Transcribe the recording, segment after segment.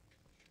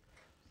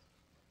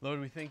Lord,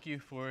 we thank you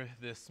for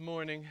this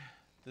morning,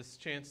 this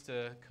chance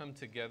to come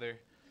together,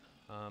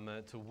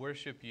 to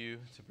worship you,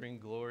 to bring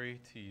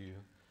glory to you.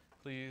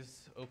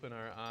 Please open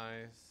our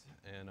eyes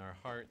and our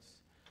hearts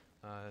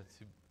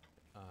to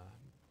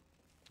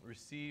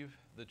receive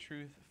the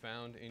truth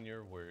found in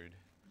your word.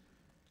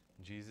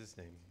 In Jesus'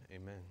 name,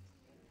 amen.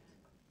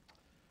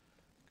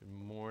 Good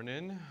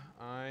morning.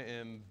 I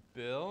am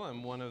Bill.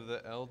 I'm one of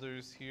the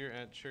elders here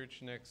at Church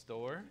Next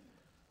Door.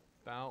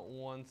 About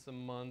once a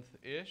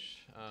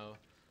month-ish.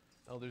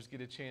 Elders get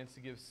a chance to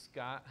give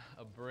Scott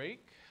a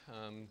break,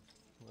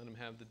 let him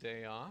have the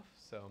day off.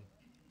 So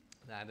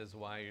that is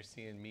why you're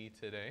seeing me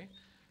today.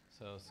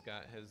 So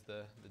Scott has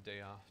the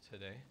day off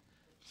today,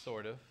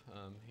 sort of.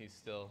 He's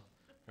still,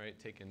 right,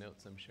 taking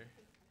notes, I'm sure.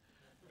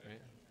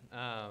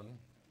 Right?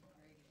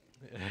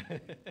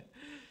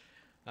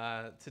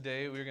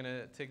 Today we're going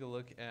to take a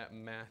look at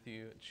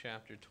Matthew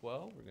chapter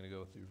 12. We're going to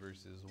go through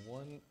verses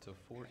 1 to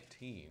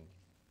 14.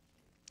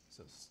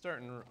 So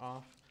starting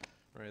off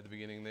right at the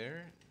beginning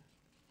there,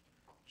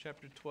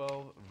 chapter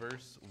 12,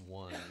 verse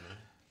 1.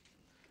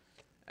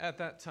 At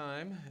that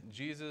time,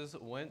 Jesus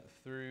went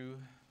through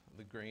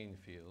the grain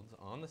fields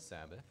on the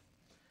Sabbath.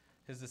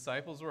 His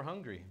disciples were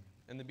hungry,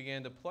 and they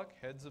began to pluck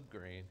heads of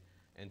grain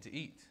and to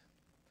eat.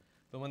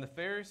 But when the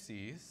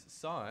Pharisees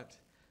saw it,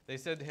 they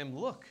said to him,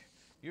 "Look,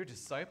 your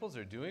disciples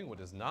are doing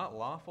what is not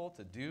lawful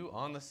to do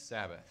on the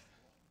Sabbath."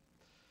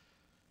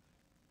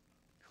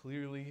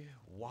 Clearly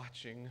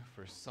watching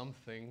for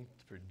something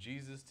for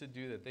Jesus to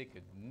do that they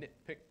could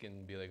nitpick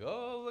and be like,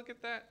 "Oh, look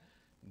at that.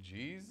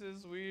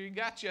 Jesus, we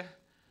got you."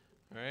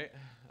 Right?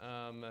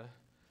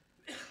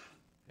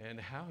 And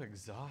how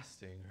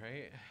exhausting,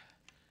 right?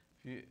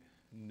 If you've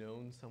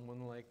known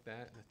someone like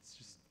that, that's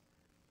just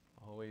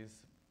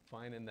always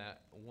finding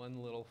that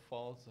one little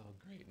fault. Oh,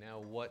 great. Now,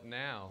 what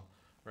now?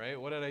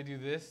 Right? What did I do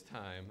this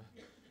time?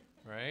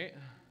 Right?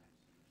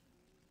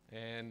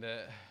 And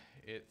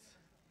it's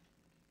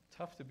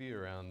tough to be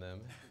around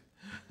them.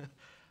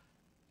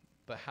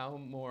 But how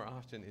more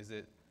often is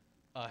it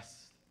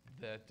us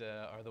that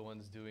are the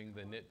ones doing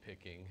the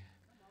nitpicking,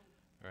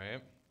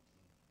 right?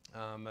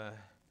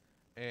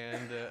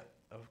 And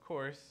of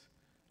course,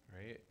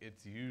 right,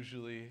 it's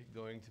usually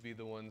going to be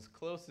the ones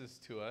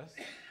closest to us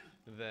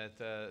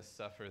that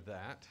suffer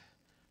that,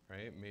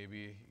 right?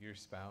 Maybe your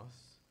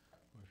spouse,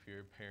 or if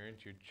you're a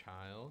parent, your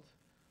child,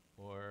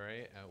 or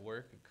right, at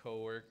work, a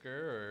coworker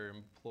or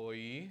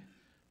employee,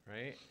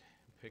 right?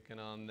 Picking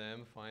on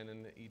them,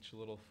 finding each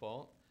little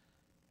fault.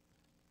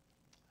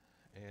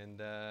 And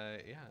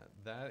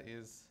that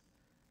is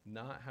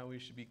not how we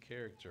should be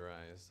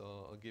characterized.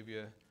 So I'll give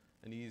you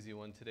an easy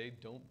one today.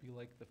 Don't be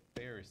like the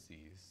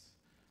Pharisees,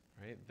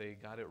 right? They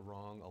got it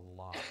wrong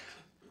a lot.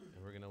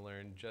 And we're going to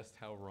learn just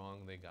how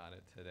wrong they got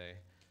it today.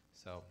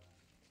 So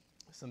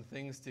some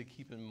things to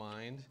keep in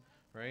mind,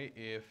 right?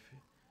 If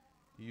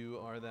you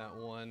are that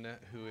one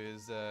who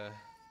is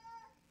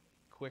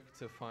quick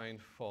to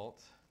find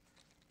fault,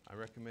 I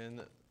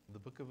recommend the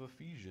book of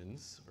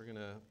Ephesians. We're going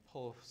to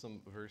pull some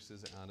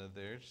verses out of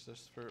there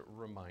just for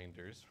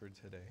reminders for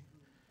today.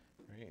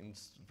 Right? In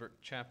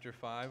chapter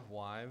 5,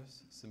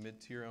 wives, submit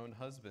to your own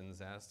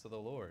husbands as to the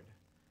Lord.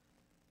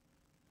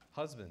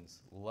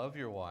 Husbands, love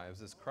your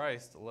wives as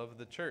Christ loved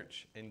the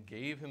church and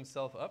gave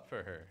himself up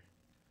for her.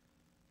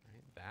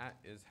 Right? That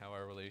is how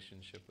our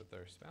relationship with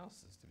our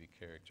spouse is to be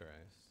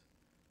characterized.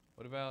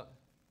 What about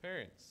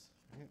parents?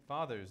 Right?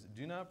 Fathers,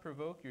 do not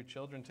provoke your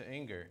children to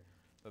anger,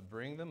 but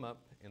bring them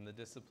up in the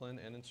discipline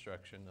and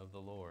instruction of the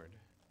Lord.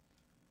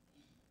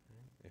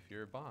 If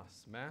you're a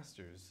boss,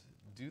 masters,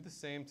 do the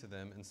same to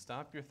them and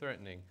stop your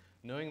threatening,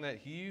 knowing that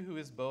he who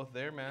is both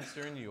their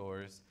master and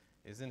yours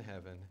is in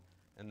heaven,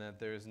 and that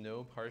there is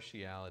no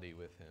partiality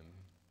with him.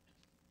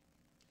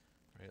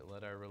 Right?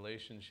 Let our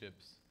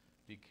relationships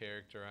be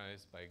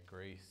characterized by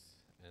grace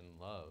and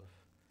love,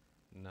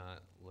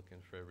 not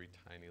looking for every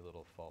tiny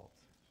little fault.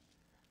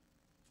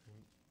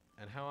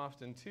 And how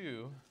often,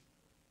 too,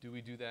 do we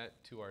do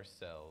that to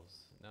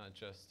ourselves, not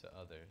just to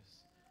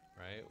others,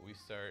 right? We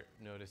start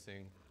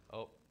noticing,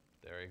 oh,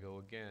 there I go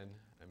again.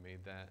 I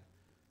made that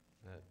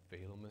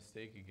fatal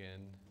mistake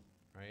again,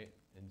 right?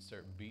 And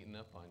start beating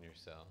up on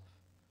yourself.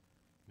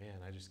 Man,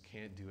 I just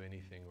can't do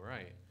anything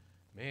right.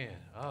 Man,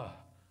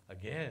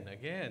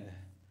 again.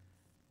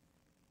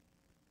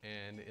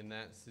 And in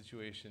that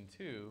situation,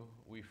 too,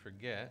 we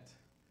forget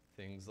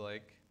things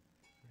like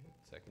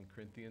 2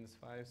 Corinthians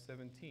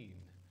 5:17.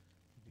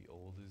 The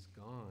old is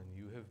gone.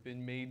 You have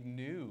been made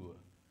new,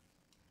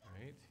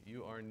 right?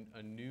 You are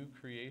a new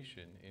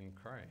creation in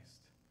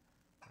Christ,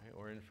 right?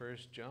 Or in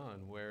 1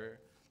 John, where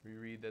we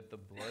read that the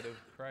blood of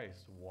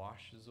Christ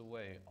washes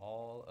away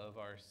all of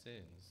our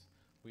sins.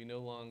 We no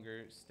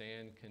longer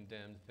stand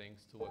condemned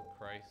thanks to what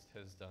Christ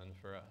has done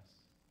for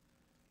us.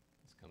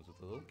 This comes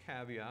with a little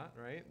caveat,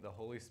 right? The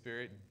Holy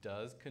Spirit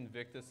does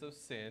convict us of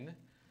sin,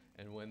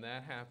 and when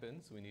that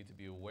happens, we need to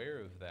be aware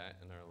of that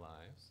in our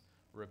lives,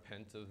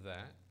 repent of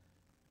that,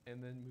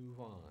 and then move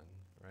on,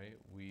 right?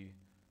 We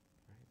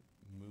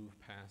move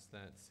past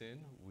that sin.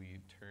 We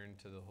turn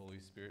to the Holy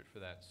Spirit for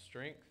that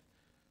strength,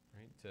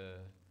 right?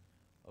 To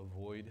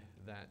avoid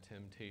that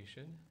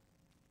temptation.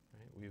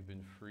 Right? We've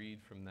been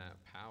freed from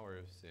that power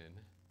of sin,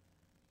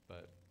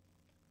 but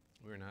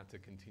we're not to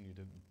continue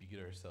to beat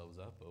ourselves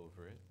up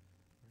over it.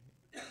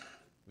 Right?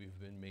 We've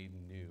been made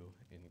new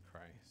in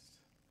Christ.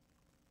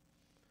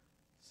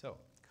 So,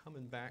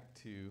 coming back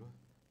to,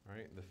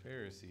 right, the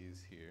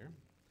Pharisees here,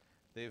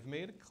 they've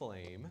made a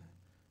claim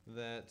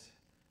that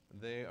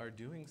they are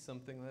doing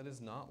something that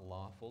is not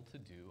lawful to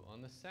do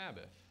on the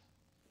Sabbath.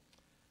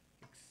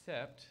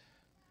 Except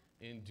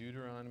in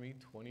Deuteronomy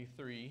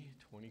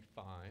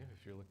 23:25,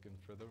 if you're looking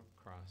for the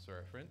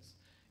cross-reference,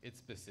 it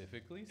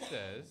specifically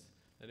says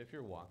that if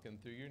you're walking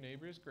through your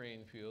neighbor's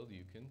grain field,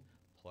 you can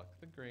pluck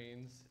the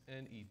grains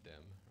and eat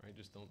them, right?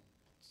 Just don't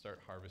start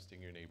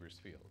harvesting your neighbor's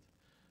field.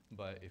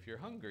 But if you're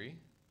hungry,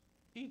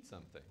 eat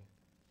something,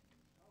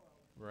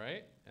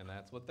 right? And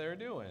that's what they're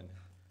doing.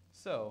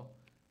 So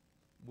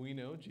we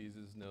know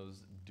Jesus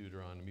knows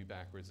Deuteronomy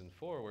backwards and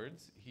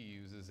forwards. He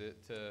uses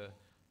it to,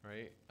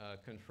 right,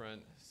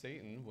 confront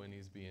Satan when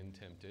he's being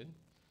tempted.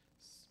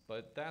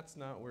 But that's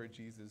not where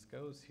Jesus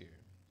goes here.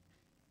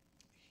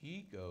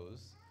 He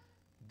goes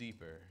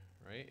deeper,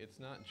 right? It's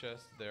not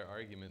just their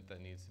argument that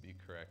needs to be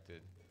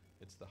corrected.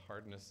 It's the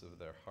hardness of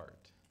their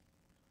heart.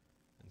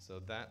 And so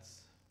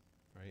that's,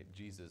 right,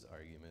 Jesus'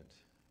 argument.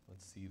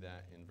 Let's see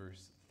that in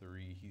verse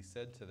 3. He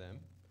said to them,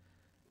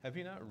 "Have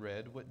you not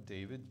read what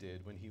David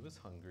did when he was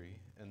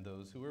hungry, and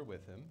those who were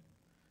with him?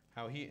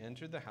 How he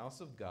entered the house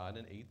of God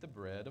and ate the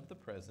bread of the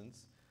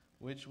presence,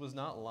 which was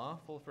not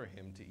lawful for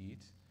him to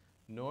eat,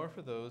 nor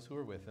for those who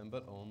were with him,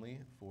 but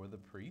only for the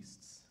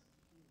priests?"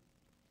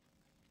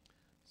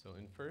 So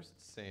in 1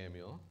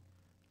 Samuel,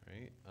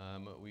 right,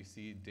 we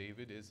see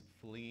David is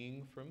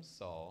fleeing from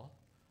Saul.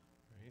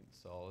 Right?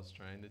 Saul is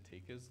trying to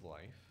take his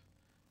life,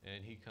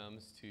 and he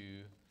comes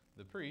to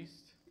the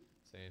priest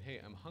saying, "Hey,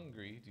 I'm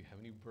hungry. Do you have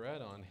any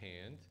bread on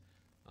hand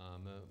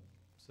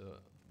so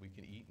we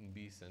can eat and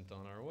be sent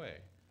on our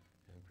way?"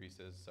 And the priest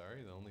says,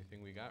 "Sorry, the only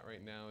thing we got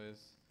right now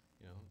is,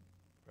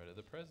 bread of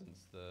the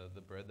presence,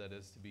 the bread that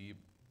is to be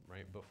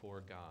right before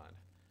God."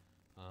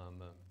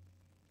 And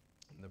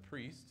the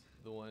priest,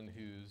 the one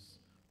whose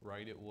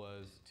right it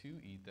was to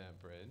eat that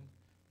bread,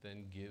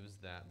 then gives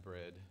that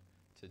bread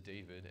to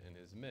David and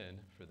his men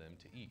for them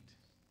to eat.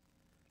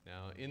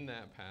 Now, in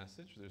that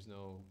passage, there's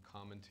no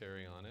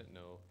commentary on it,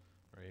 no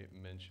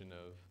mention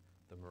of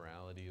the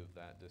morality of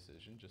that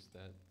decision, just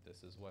that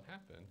this is what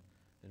happened.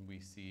 And we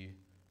see,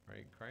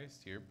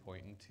 Christ here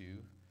pointing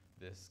to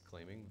this,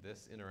 claiming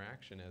this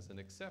interaction as an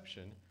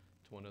exception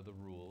to one of the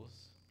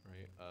rules,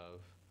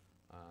 of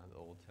the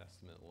Old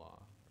Testament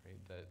law,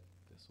 that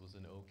this was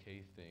an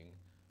okay thing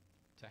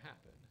to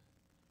happen,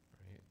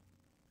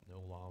 No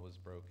law was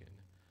broken.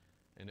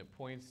 And it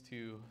points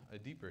to a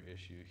deeper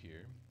issue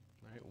here,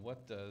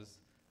 What does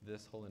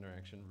this whole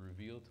interaction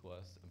reveal to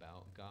us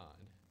about God?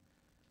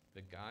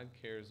 That God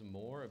cares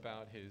more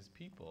about his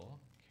people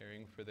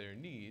caring for their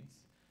needs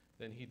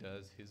than he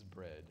does his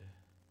bread,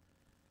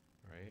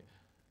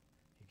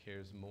 He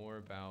cares more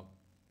about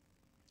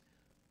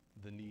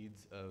the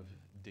needs of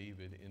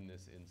David in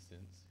this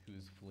instance,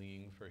 who's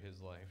fleeing for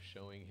his life,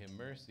 showing him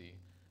mercy,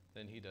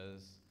 than he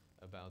does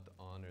about the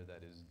honor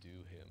that is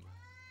due him.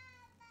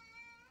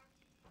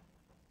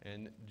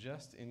 And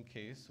just in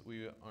case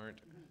we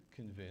aren't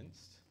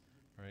convinced,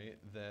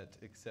 that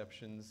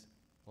exceptions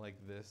like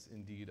this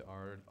indeed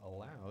are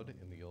allowed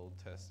in the Old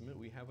Testament,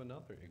 we have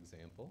another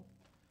example.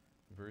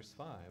 Verse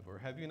 5, "Or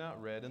have you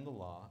not read in the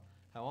law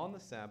how on the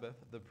Sabbath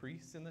the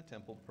priests in the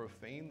temple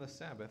profane the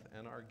Sabbath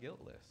and are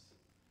guiltless?"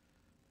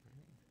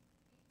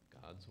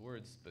 God's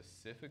word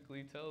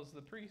specifically tells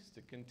the priests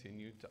to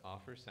continue to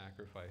offer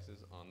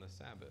sacrifices on the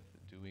Sabbath,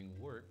 doing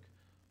work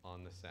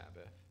on the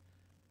Sabbath.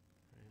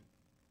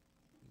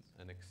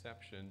 An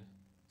exception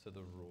to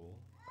the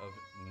rule of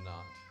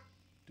not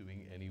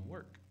doing any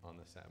work on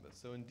the Sabbath.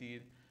 So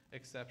indeed,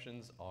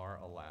 exceptions are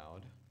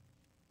allowed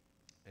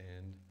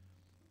and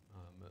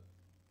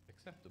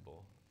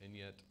acceptable, and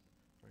yet,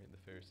 the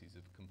Pharisees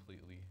have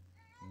completely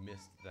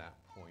missed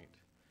that point.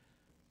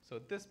 So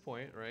at this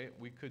point,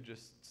 we could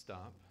just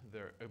stop.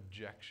 Their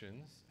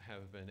objections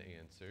have been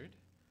answered,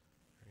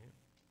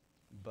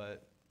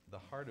 but the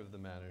heart of the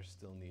matter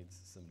still needs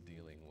some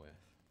dealing with.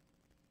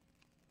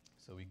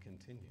 So we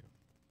continue.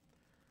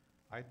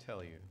 "I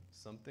tell you,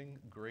 something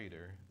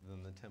greater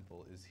than the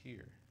temple is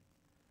here.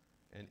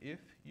 And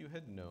if you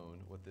had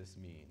known what this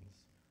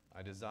means,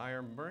 'I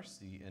desire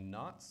mercy and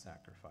not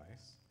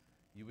sacrifice,'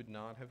 you would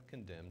not have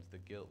condemned the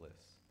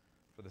guiltless,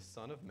 for the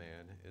Son of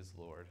Man is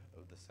Lord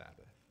of the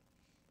Sabbath."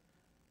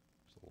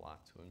 There's a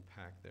lot to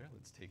unpack there.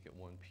 Let's take it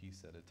one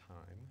piece at a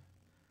time.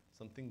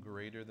 Something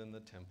greater than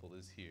the temple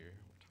is here.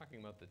 We're talking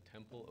about the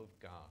temple of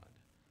God.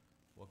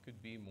 What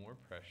could be more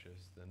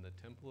precious than the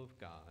temple of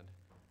God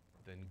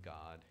than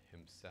God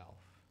himself?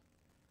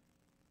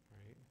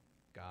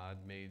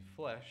 God made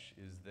flesh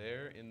is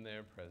there in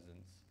their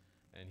presence,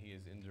 and he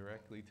is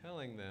indirectly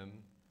telling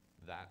them,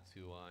 "That's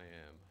who I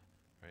am,"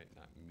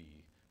 Not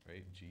me,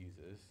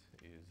 Jesus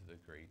is the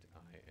great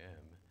I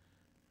am,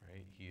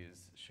 He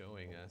is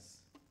showing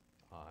us,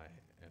 "I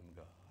am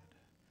God."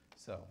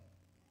 So,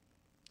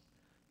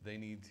 they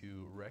need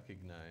to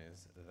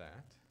recognize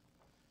that.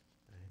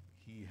 Right?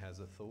 He has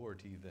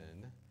authority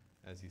then,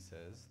 as he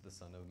says, the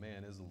Son of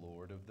Man is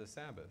Lord of the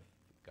Sabbath.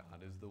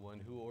 God is the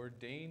one who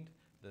ordained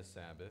the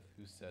Sabbath,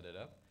 who set it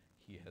up.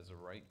 He has a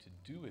right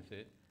to do with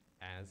it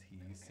as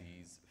he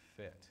sees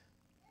fit.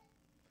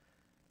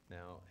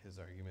 Now, his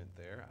argument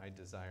there, I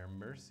desire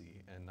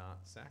mercy and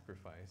not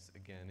sacrifice,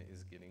 again,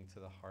 is getting to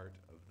the heart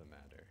of the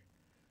matter.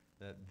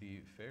 That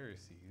the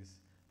Pharisees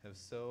have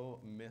so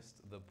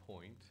missed the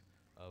point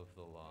of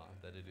the law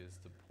that it is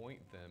to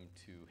point them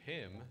to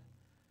him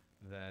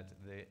that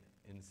they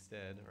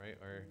instead, right,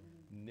 are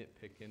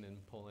nitpicking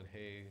and pulling,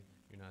 hey,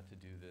 you're not to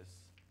do this,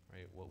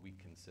 right, what we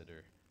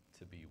consider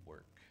to be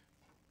work.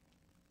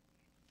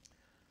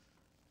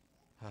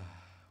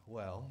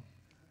 Well,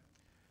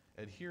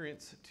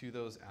 adherence to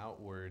those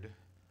outward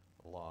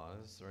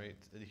laws, right,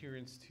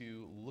 adherence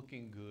to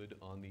looking good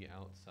on the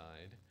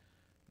outside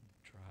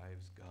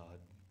drives God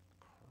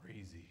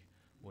crazy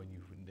when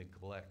you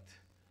neglect,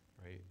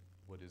 right,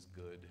 what is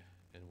good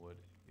and what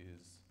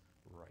is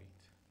right.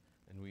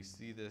 And we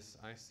see this,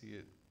 I see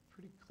it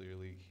pretty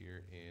clearly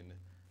here in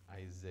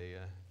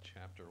Isaiah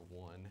chapter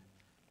 1,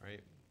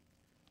 right?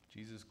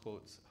 Jesus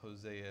quotes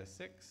Hosea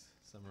 6,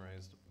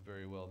 summarized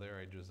very well there.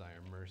 I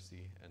desire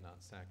mercy and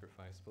not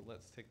sacrifice. But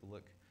let's take a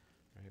look,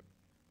 right?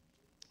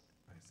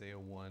 Isaiah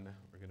 1,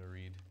 we're going to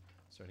read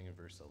starting in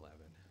verse 11.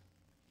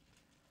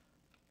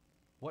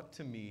 What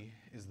to me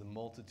is the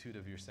multitude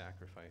of your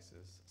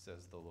sacrifices,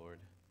 says the Lord.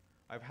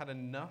 I've had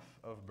enough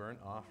of burnt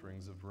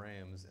offerings of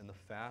rams and the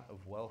fat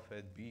of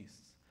well-fed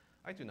beasts.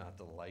 I do not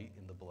delight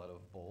in the blood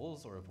of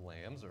bulls or of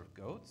lambs or of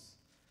goats.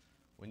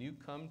 When you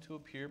come to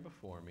appear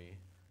before me,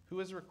 who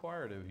has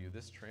required of you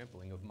this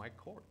trampling of my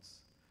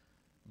courts?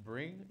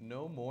 Bring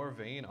no more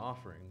vain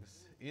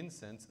offerings.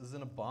 Incense is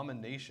an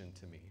abomination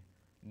to me.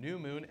 New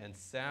moon and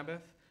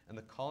Sabbath and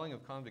the calling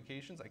of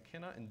convocations, I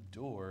cannot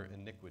endure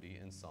iniquity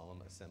in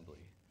solemn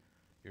assembly.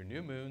 Your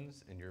new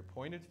moons and your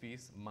appointed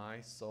feasts,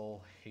 my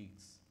soul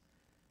hates.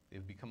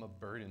 They've become a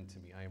burden to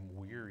me. I am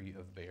weary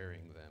of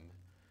bearing them.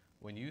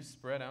 When you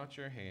spread out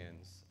your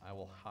hands, I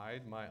will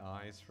hide my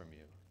eyes from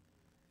you.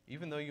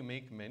 Even though you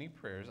make many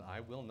prayers, I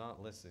will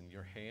not listen.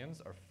 Your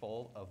hands are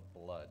full of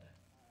blood.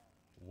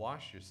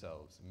 Wash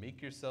yourselves,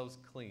 make yourselves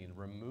clean.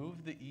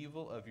 Remove the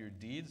evil of your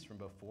deeds from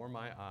before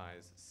my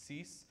eyes.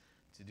 Cease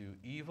to do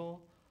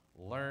evil.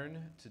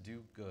 Learn to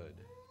do good.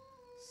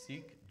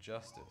 Seek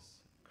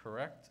justice.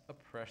 Correct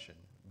oppression.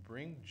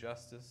 Bring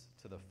justice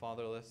to the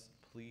fatherless.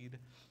 Plead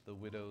the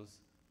widow's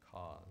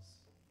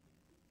cause.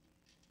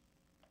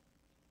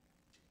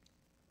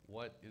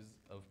 What is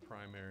of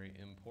primary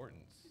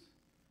importance?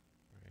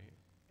 Right?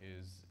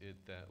 Is it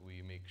that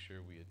we make sure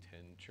we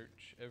attend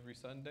church every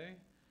Sunday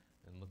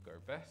and look our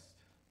best?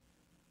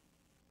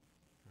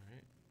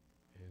 Right?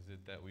 Is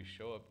it that we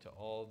show up to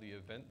all the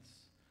events?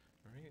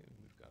 Right?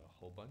 We've got a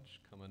whole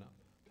bunch coming up.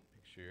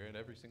 Make sure you're at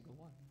every single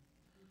one.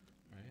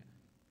 Right?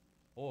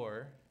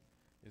 Or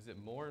is it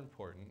more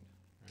important,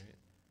 right,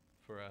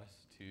 for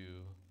us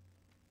to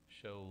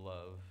show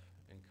love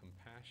and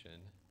compassion,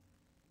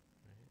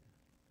 right,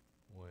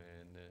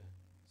 when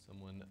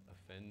someone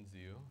offends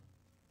you,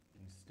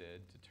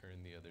 instead to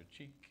turn the other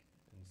cheek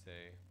and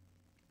say,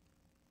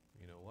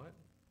 you know what,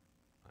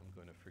 I'm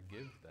going to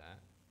forgive that,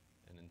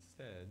 and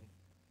instead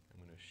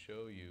I'm going to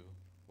show you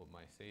what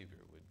my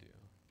Savior would do,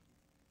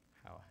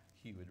 how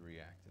he would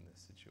react in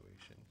this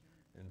situation.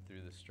 And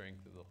through the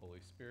strength of the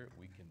Holy Spirit,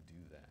 we can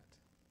do that.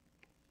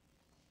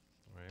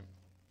 All right?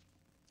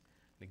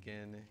 And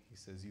again, he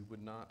says, you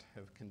would not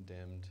have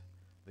condemned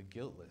the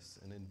guiltless,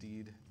 and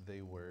indeed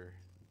they were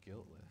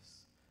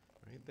guiltless.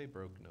 Right? They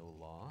broke no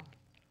law.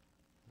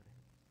 Right?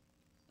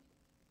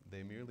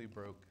 They merely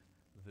broke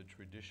the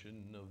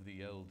tradition of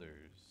the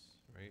elders,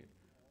 right?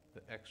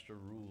 The extra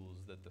rules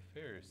that the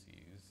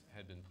Pharisees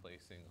had been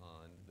placing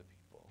on the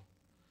people.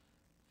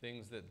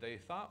 Things that they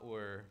thought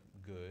were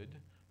good,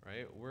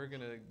 right? We're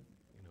going to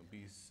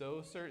be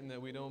so certain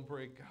that we don't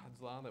break God's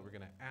law that we're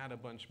going to add a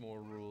bunch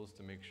more rules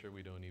to make sure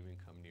we don't even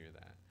come near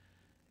that.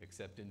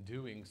 Except in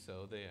doing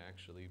so, they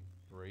actually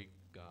break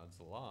God's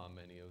law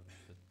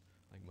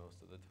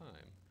most of the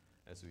time.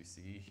 As we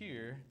see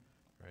here,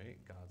 right?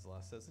 God's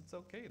law says it's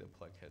okay to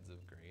pluck heads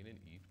of grain and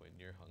eat when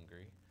you're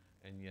hungry,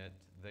 and yet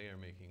they are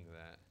making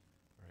that,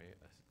 right,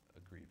 a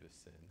grievous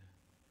sin.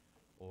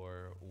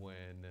 Or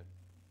when,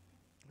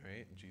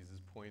 right,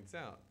 Jesus points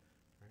out,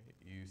 right,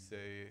 you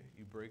say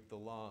you break the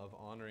law of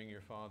honoring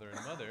your father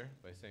and mother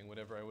by saying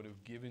whatever I would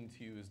have given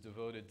to you is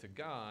devoted to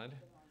God,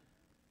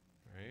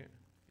 right?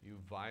 You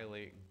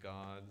violate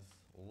God's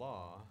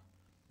law,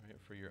 right,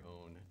 for your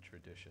own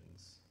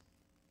traditions.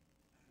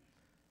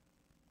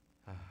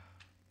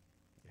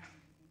 Yeah.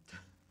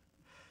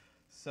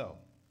 So,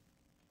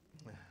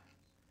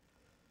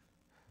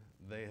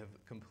 they have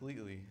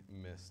completely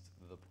missed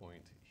the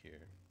point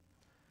here.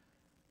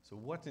 So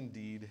what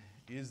indeed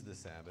is the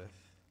Sabbath,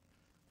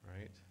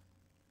 right?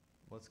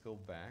 Let's go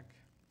back.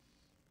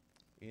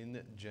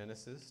 In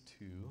Genesis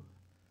 2,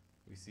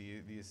 we see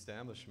the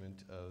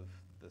establishment of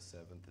the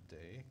seventh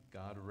day.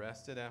 God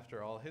rested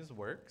after all his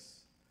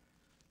works,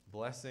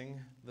 blessing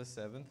the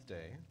seventh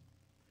day.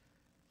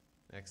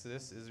 In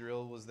Exodus,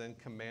 Israel was then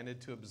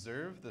commanded to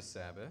observe the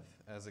Sabbath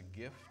as a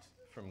gift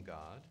from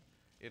God.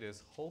 It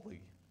is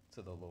holy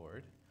to the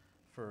Lord,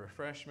 for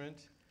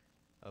refreshment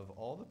of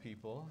all the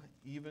people,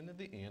 even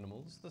the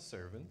animals, the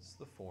servants,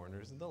 the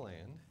foreigners in the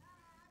land,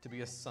 to be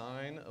a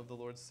sign of the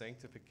Lord's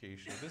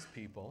sanctification of his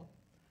people,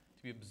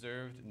 to be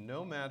observed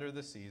no matter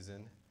the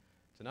season,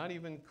 to not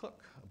even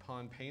cook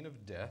upon pain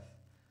of death,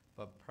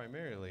 but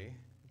primarily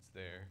it's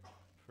there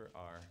for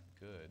our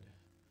good.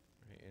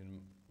 Right?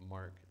 In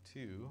Mark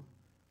 2,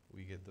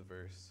 we get the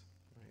verse,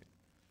 right?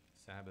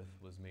 Sabbath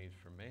was made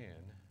for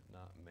man,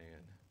 not man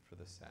for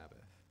the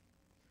Sabbath.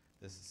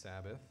 This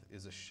Sabbath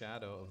is a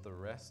shadow of the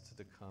rest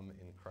to come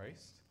in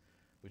Christ,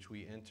 which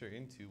we enter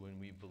into when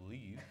we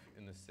believe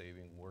in the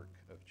saving work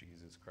of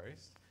Jesus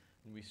Christ,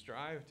 and we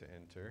strive to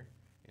enter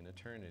in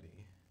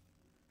eternity,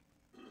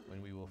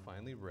 when we will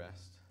finally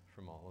rest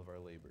from all of our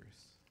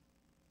labors.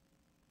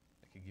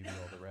 I could give you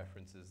all the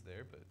references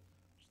there, but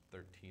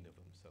there's 13 of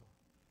them, so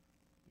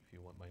if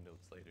you want my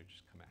notes later,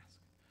 just come ask.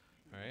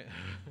 All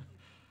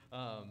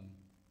right?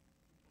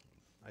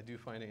 I do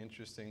find it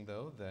interesting,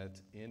 though, that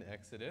in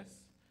Exodus,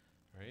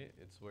 right,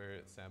 it's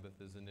where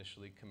Sabbath is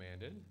initially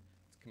commanded.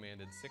 It's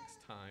commanded 6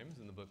 times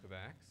in the book of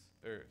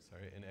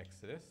in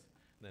Exodus.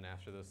 And then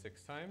after those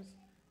 6 times,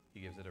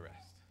 he gives it a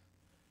rest.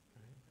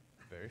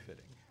 Right? Very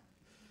fitting.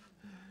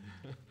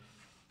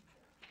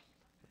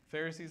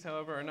 Pharisees,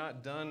 however, are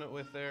not done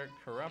with their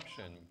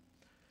corruption.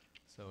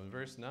 So in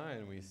verse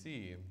 9, we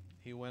see,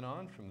 he went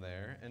on from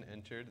there and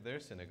entered their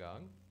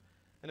synagogue,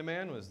 and a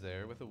man was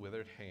there with a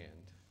withered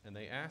hand. And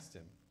they asked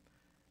him,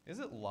 "Is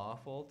it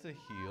lawful to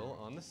heal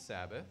on the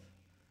Sabbath?"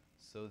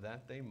 So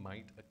that they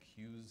might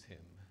accuse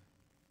him.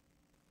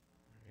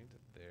 Right?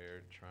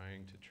 They're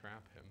trying to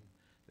trap him.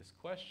 This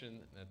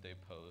question that they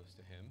pose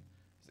to him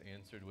is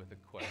answered with a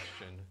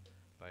question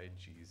by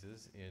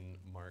Jesus in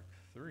Mark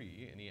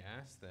 3, and he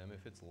asks them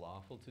if it's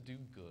lawful to do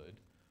good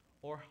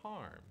or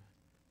harm,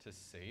 to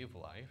save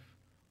life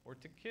or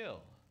to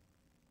kill.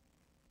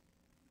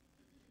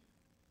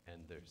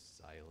 And they're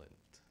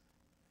silent.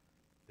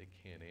 They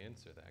can't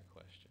answer that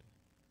question.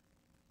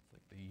 It's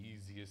like the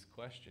easiest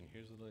question.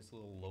 Here's a nice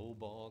little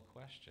lowball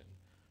question,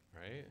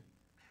 right?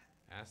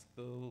 Ask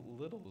the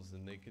littles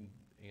and they can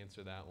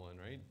answer that one,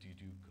 right? Do you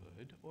do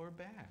good or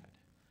bad?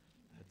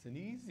 That's an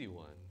easy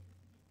one.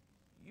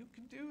 You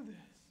can do this,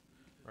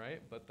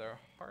 right? But their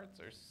hearts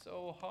are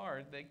so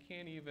hard they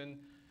can't even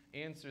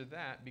answer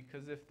that,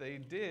 because if they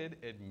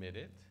did admit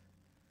it,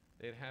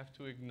 they'd have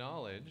to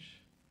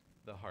acknowledge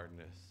the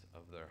hardness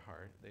of their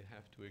heart. They'd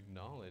have to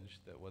acknowledge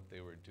that what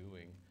they were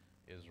doing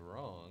is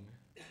wrong,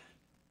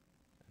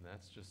 and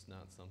that's just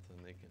not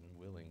something they can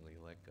willingly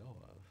let go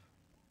of.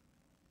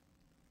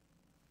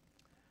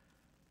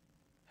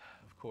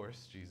 Of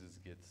course, Jesus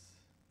gets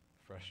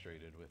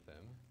frustrated with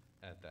them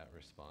at that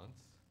response.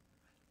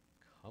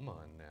 Come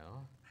on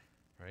now,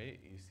 right?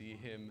 You see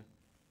him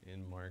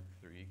in Mark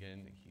 3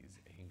 again. He's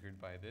angered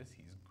by this.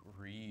 He's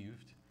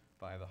grieved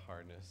by the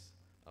hardness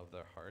of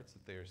their hearts,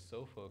 that they are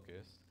so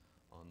focused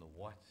on the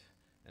what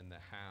and the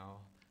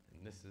how,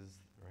 and this is,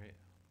 right,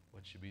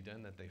 what should be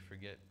done, that they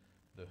forget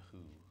the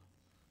who.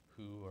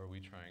 Who are we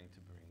trying to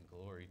bring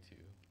glory to?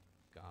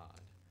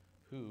 God.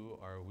 Who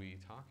are we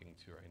talking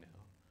to right now?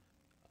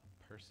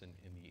 A person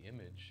in the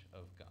image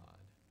of God,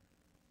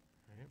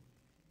 right?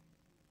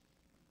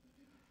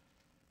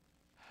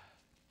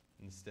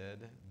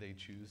 Instead, they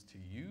choose to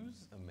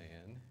use a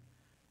man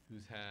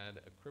who's had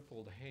a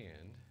crippled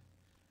hand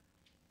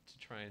to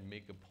try and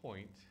make a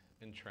point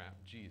and trap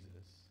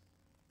Jesus.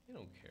 They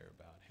don't care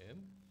about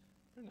him.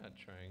 They're not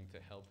trying to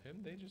help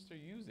him. They just are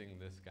using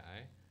this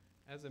guy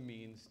as a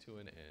means to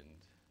an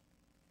end.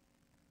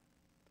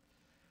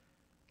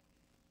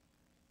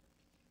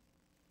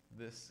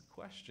 This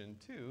question,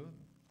 too,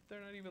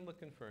 they're not even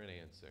looking for an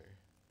answer,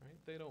 right?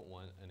 They don't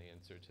want an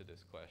answer to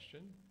this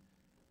question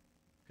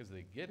because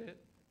they get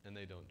it and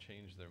they don't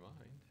change their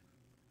mind.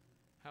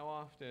 How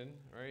often,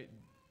 right,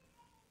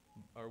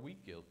 are we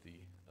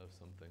guilty of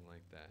something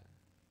like that?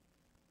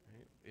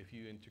 Right? If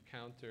you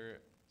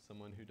encounter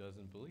someone who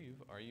doesn't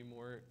believe, are you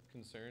more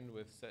concerned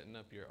with setting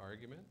up your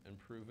argument and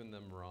proving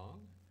them wrong?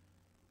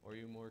 Or are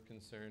you more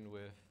concerned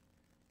with,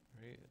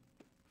 right,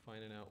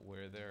 finding out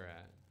where they're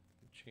at,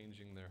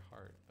 changing their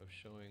heart, of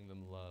showing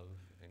them love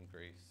and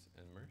grace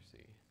and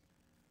mercy?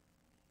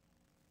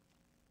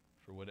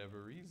 For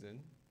whatever reason,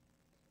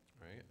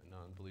 right,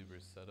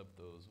 non-believers set up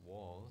those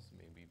walls,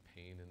 maybe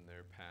pain in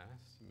their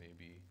past,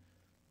 maybe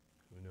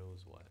who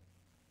knows what,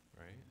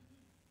 right?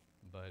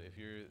 But if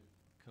you're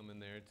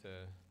coming there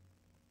to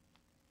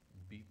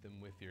beat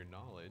them with your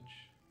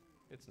knowledge,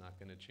 it's not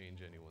going to change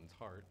anyone's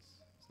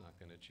hearts. It's not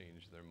going to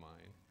change their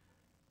mind.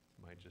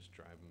 It might just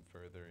drive them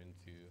further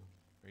into,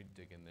 right,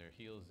 digging their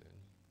heels in.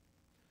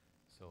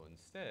 So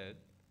instead,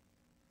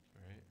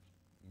 right,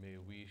 may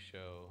we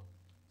show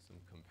some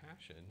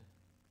compassion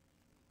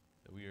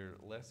That we are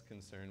less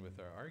concerned with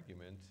our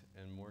argument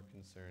and more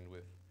concerned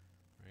with,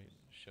 right,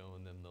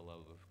 showing them the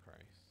love of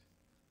Christ.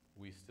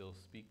 We still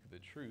speak the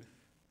truth,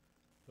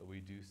 but we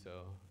do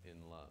so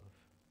in love.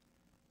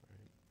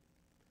 Right?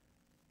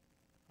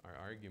 Our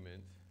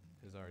argument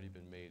has already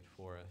been made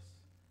for us,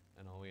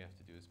 and all we have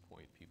to do is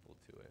point people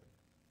to it.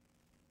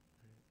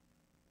 Right?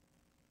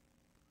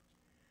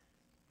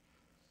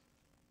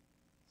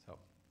 So,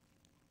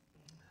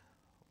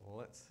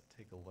 let's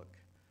take a look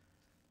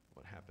at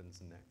what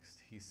happens next.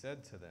 He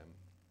said to them,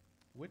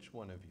 "Which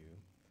one of you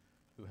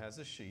who has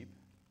a sheep,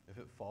 if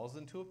it falls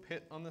into a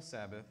pit on the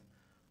Sabbath,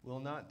 will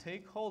not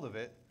take hold of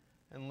it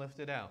and lift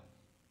it out?"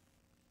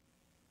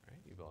 Right?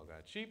 You've all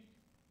got sheep.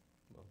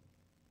 Well,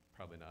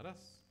 probably not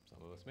us.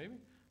 Some of us maybe.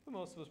 But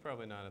most of us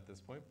probably not at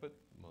this point. But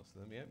most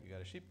of them, yeah, you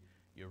got a sheep.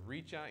 You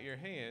reach out your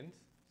hand,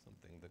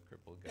 something the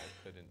crippled guy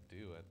couldn't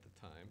do at the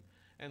time,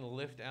 and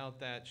lift out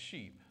that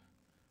sheep.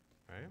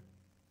 Right?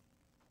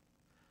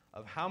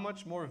 Of how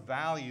much more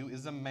value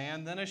is a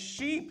man than a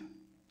sheep?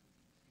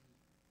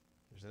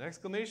 There's an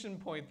exclamation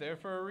point there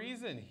for a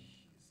reason.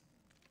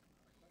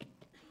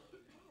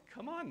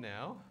 Come on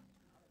now.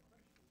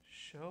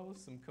 Show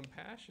some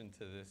compassion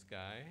to this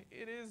guy.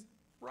 It is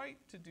right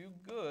to do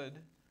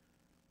good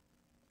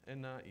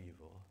and not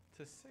evil,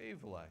 to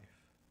save life,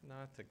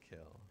 not to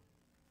kill.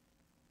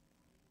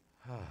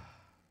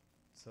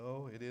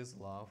 So it is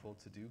lawful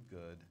to do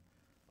good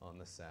on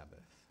the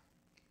Sabbath.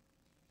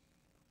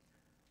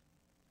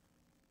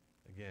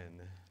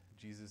 Again,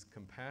 Jesus'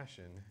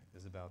 compassion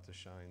is about to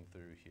shine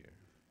through here.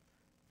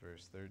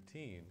 Verse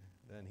 13,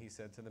 then he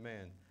said to the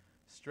man,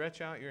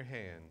 "Stretch out your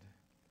hand."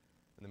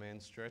 And the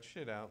man stretched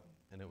it out,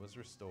 and it was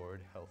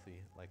restored,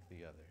 healthy like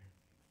the other.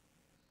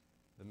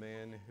 The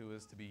man who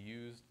was to be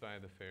used by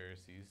the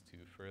Pharisees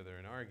to further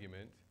an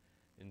argument,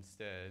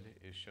 instead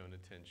is shown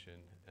attention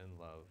and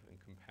love and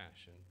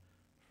compassion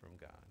from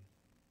God.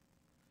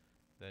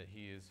 That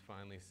he is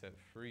finally set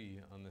free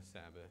on the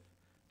Sabbath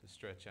to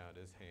stretch out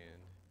his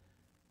hand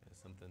as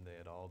something they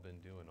had all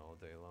been doing all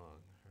day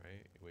long,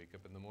 right? You wake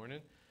up in the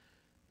morning,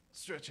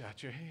 stretch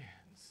out your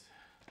hands.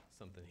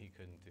 Something he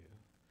couldn't do,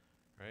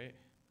 right?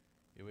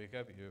 You wake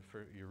up,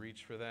 you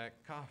reach for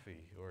that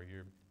coffee, or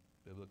your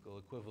biblical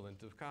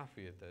equivalent of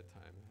coffee at that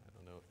time. I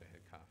don't know if they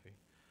had coffee,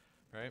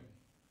 right?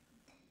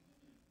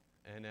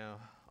 And now,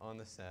 on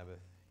the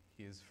Sabbath,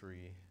 he is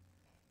free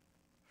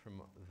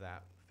from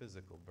that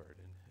physical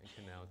burden and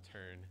can now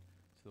turn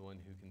to the one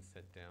who can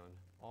set down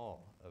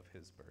all of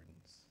his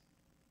burdens.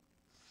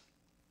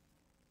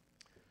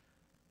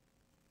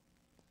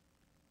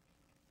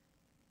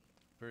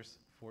 Verse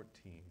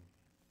 14,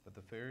 but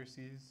the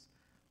Pharisees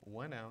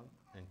went out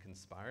and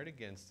conspired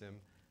against him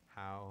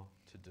how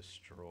to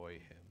destroy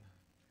him.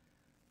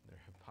 Their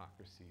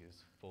hypocrisy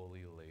is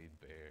fully laid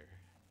bare.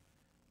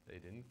 They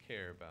didn't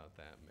care about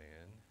that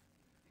man.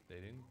 They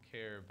didn't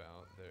care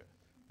about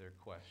their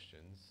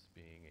questions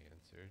being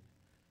answered.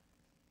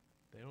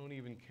 They don't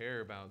even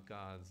care about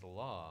God's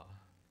law.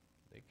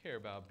 They care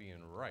about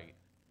being right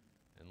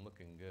and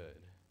looking good.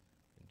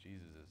 And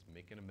Jesus is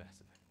making a mess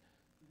of it.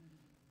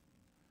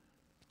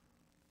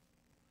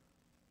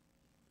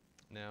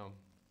 Now,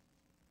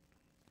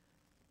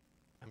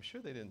 I'm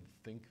sure they didn't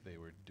think they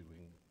were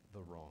doing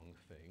the wrong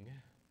thing.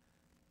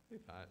 They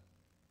thought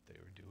they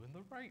were doing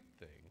the right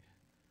thing.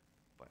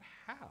 But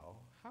how?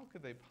 How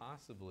could they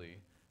possibly,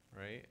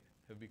 right,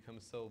 have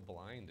become so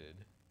blinded?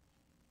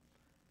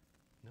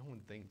 No one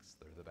thinks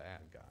they're the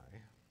bad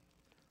guy.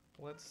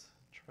 Let's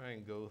try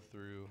and go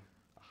through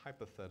a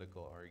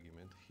hypothetical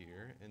argument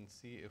here and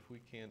see if we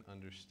can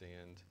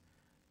understand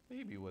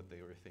maybe what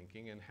they were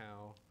thinking and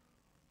how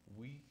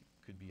we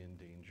could be in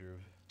danger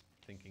of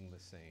thinking the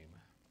same.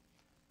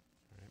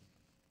 All right.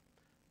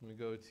 I'm going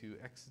to go to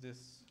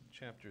Exodus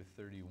chapter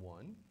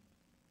 31,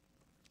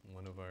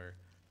 one of our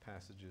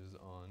passages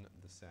on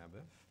the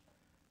Sabbath.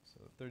 So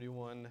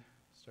 31,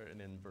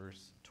 starting in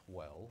verse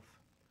 12,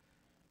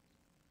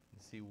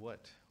 and see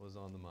what was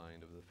on the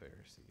mind of the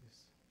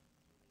Pharisees.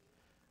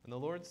 And the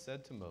Lord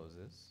said to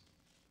Moses,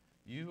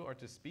 "You are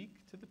to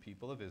speak to the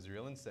people of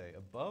Israel and say,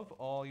 'Above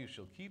all you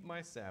shall keep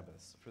my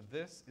Sabbaths, for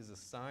this is a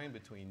sign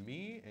between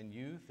me and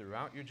you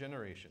throughout your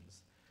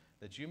generations,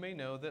 that you may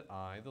know that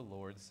I, the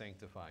Lord,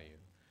 sanctify you.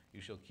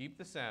 You shall keep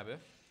the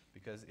Sabbath,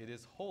 because it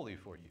is holy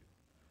for you.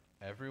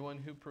 Everyone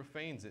who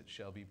profanes it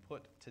shall be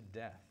put to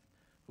death.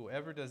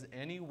 Whoever does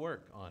any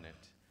work on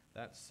it,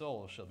 that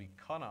soul shall be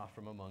cut off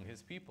from among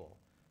his people.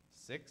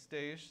 6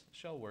 days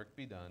shall work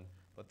be done,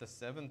 but the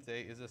seventh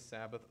day is a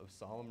Sabbath of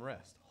solemn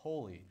rest,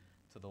 holy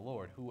to the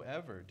Lord.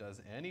 Whoever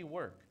does any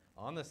work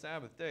on the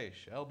Sabbath day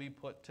shall be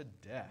put to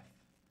death.'"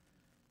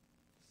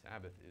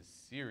 Sabbath is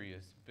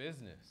serious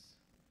business,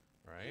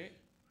 right?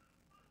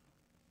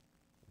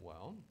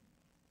 Well,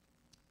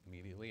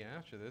 immediately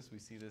after this, we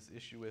see this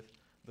issue with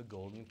the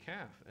golden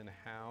calf, and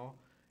how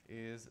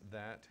is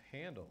that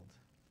handled?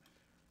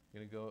 I'm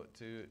going to go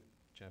to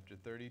chapter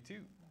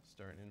 32,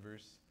 starting in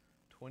verse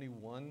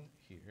 21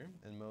 here.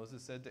 And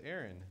Moses said to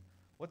Aaron,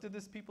 "What did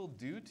this people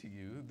do to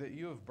you that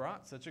you have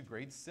brought such a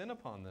great sin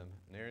upon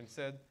them?" And Aaron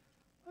said,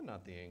 Let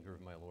not the anger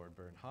of my Lord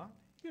burn hot.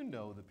 You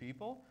know the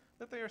people,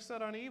 that they are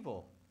set on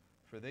evil.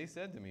 For they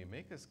said to me,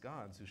 make us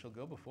gods who shall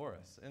go before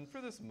us. And for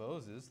this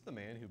Moses, the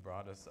man who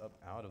brought us up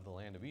out of the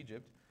land of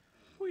Egypt,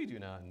 we do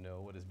not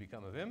know what has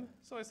become of him.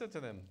 So I said to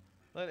them,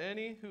 let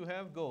any who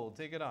have gold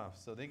take it off.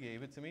 So they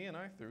gave it to me, and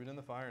I threw it in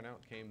the fire, and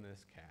out came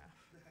this calf.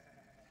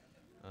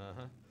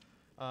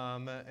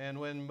 And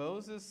when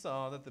Moses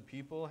saw that the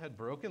people had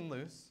broken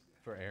loose,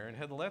 for Aaron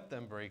had let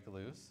them break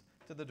loose,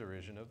 to the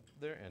derision of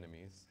their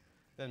enemies,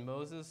 then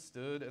Moses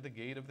stood at the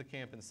gate of the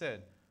camp and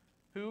said,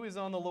 who is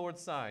on the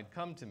Lord's side?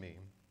 Come to me.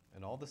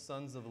 And all the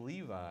sons of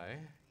Levi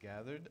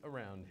gathered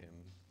around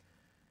him.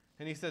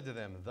 And he said to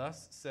them,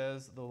 thus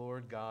says the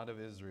Lord God of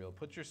Israel,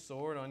 put your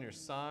sword on your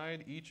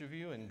side, each of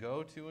you, and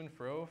go to and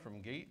fro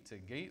from gate to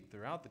gate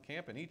throughout the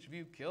camp, and each of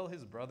you kill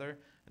his brother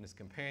and his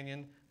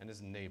companion and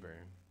his neighbor.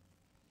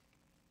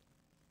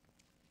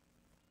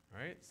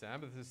 Right?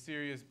 Sabbath is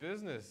serious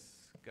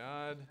business.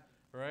 God,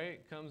 right,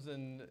 comes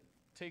and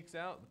takes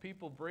out the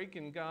people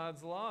breaking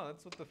God's law.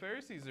 That's what the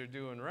Pharisees are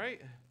doing,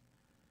 right?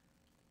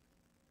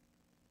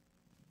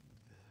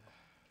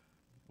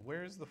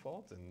 Where's the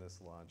fault in this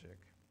logic?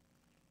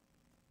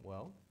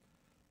 Well,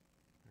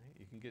 right,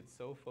 you can get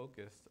so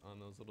focused on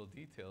those little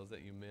details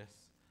that you miss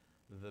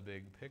the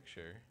big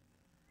picture,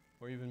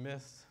 or even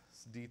miss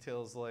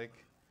details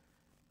like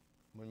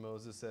when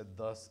Moses said,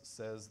 thus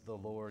says the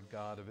Lord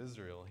God of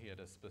Israel. He had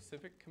a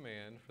specific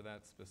command for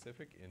that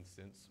specific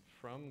instance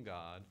from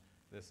God.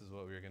 This is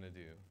what we're going to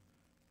do.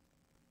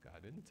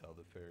 God didn't tell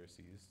the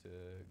Pharisees to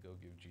go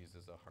give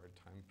Jesus a hard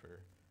time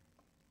for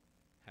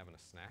having a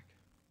snack,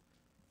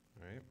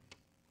 right?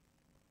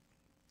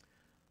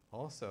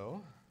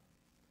 Also,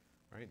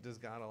 right, does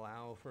God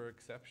allow for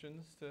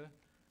exceptions to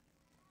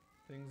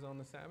things on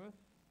the Sabbath?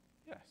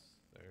 Yes,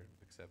 there are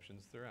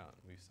exceptions throughout.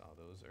 We saw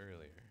those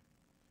earlier.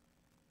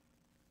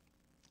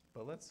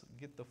 But let's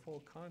get the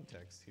full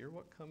context here.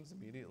 What comes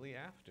immediately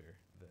after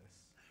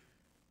this?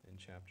 In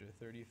chapter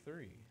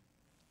 33,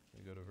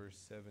 we go to verse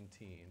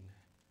 17.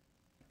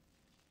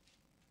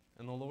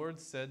 And the Lord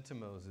said to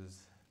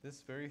Moses,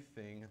 this very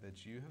thing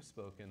that you have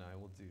spoken I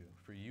will do,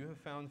 for you have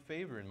found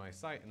favor in my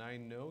sight, and I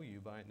know you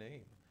by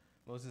name.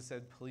 Moses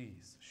said,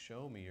 please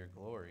show me your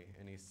glory.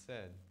 And he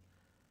said,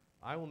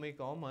 I will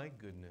make all my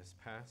goodness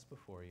pass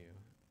before you,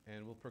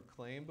 and will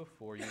proclaim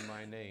before you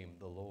my name,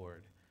 the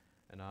Lord.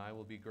 And I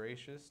will be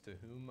gracious to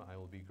whom I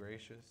will be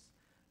gracious,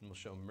 and will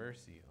show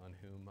mercy on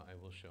whom I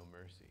will show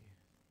mercy.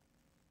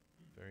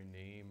 The very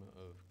name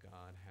of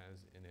God has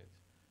in it,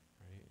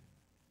 right,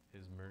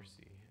 his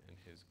mercy and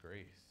his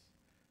grace,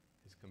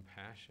 his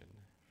compassion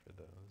for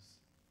those.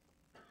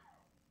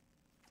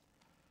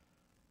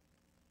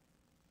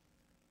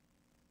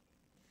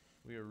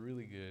 We are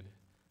really good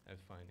at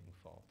finding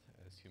fault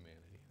as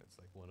humanity. That's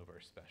like one of our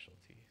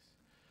specialties.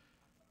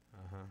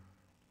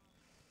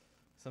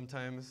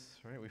 Sometimes,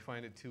 right, we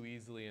find it too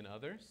easily in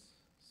others,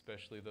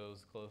 especially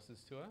those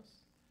closest to us,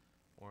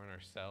 or in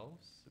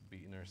ourselves,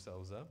 beating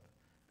ourselves up,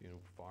 being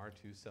far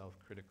too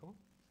self-critical.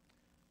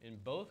 In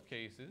both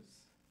cases,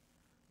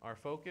 our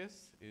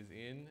focus is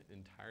in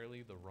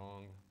entirely the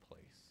wrong place.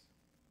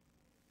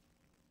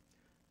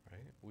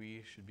 Right?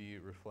 We should be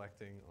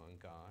reflecting on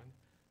God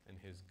and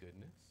his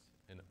goodness,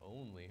 and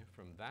only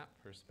from that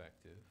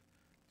perspective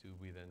do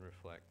we then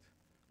reflect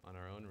on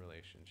our own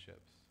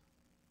relationships.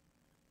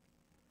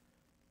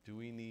 Do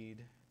we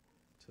need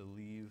to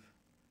leave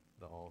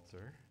the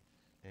altar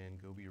and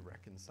go be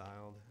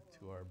reconciled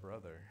to our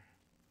brother?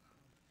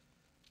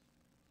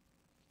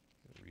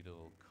 I'll read a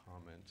little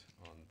comment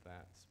on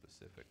that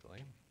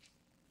specifically.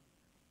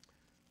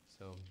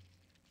 So,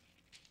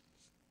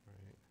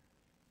 right,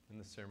 in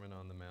the Sermon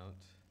on the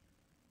Mount,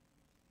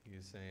 he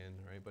is saying,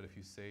 right, but if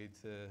you say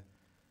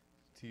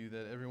to you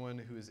that everyone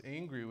who is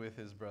angry with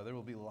his brother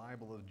will be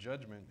liable of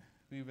judgment,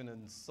 who even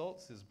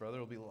insults his brother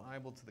will be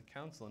liable to the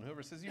council, and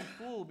whoever says, you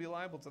fool, will be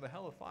liable to the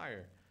hell of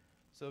fire.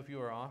 So if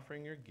you are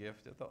offering your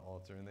gift at the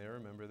altar, and there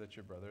remember that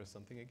your brother has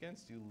something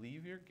against you,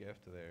 leave your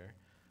gift there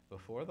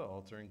before the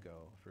altar and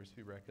go. First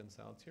be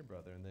reconciled to your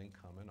brother, and then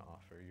come and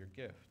offer your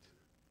gift.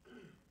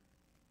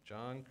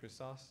 John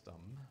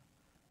Chrysostom,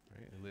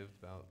 right, who lived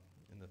about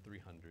in the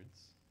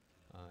 300s,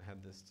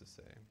 had this to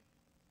say,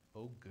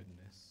 O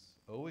goodness,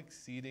 O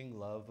exceeding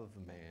love of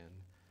man,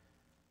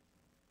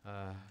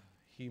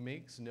 he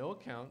makes no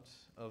account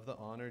of the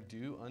honor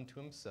due unto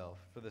himself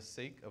for the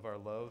sake of our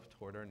love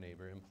toward our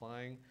neighbor,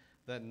 implying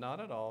that not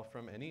at all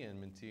from any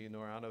enmity,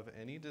 nor out of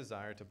any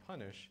desire to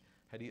punish,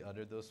 had he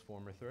uttered those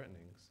former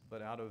threatenings,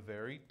 but out of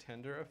very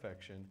tender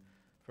affection.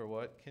 For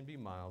what can be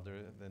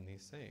milder than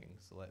these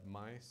sayings? Let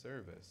my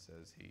service,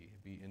 says he,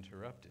 be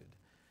interrupted,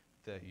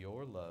 that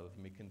your love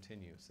may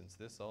continue, since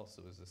this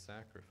also is a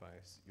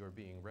sacrifice, your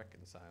being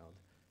reconciled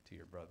to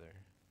your brother.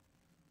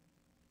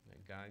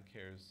 And God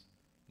cares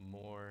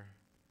more,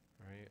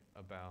 right,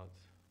 about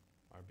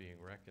our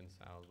being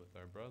reconciled with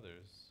our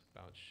brothers,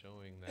 about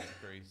showing that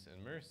grace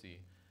and mercy,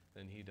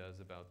 than he does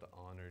about the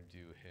honor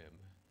due him.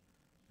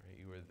 Right?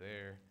 You are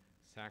there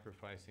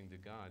sacrificing to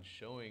God,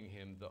 showing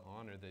him the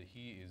honor that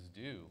he is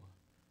due.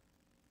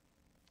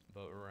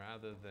 But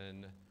rather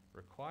than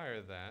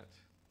require that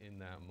in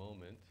that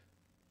moment,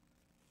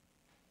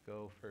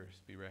 go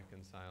first, be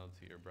reconciled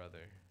to your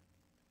brother.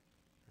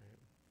 Right?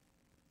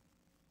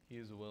 He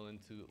is willing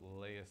to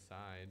lay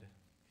aside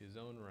his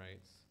own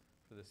rights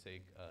for the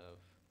sake of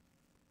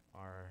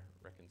our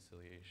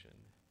reconciliation.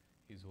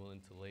 He's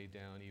willing to lay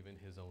down even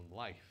his own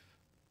life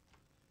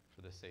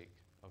for the sake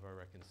of our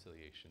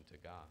reconciliation to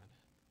God.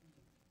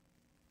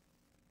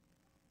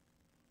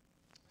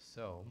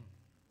 So,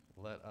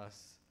 let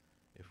us,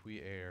 if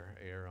we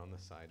err on the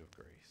side of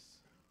grace.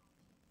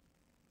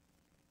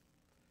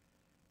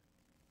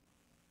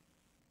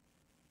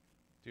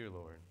 Dear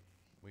Lord,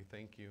 we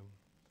thank you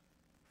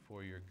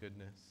for your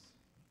goodness,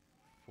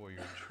 for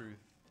your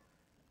truth,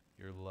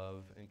 your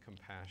love and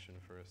compassion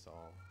for us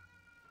all.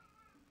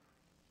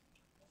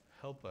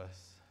 Help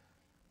us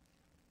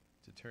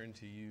to turn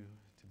to you,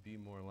 to be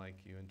more like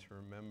you, and to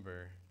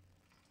remember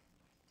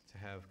to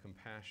have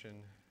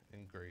compassion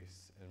and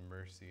grace and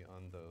mercy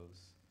on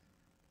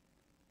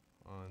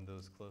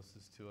those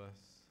closest to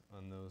us,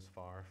 on those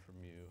far from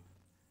you.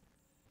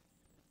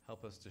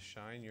 Help us to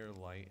shine your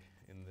light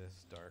in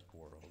this dark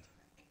world.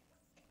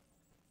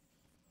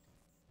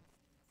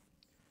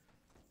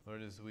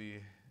 Lord, as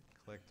we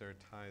collect our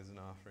tithes and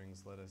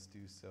offerings, let us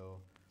do so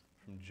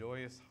from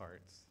joyous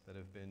hearts that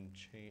have been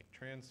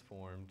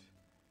transformed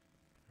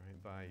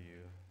by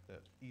you,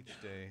 that each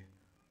day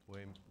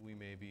we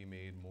may be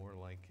made more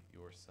like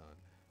your Son.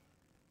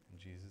 In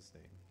Jesus'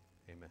 name,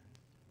 amen.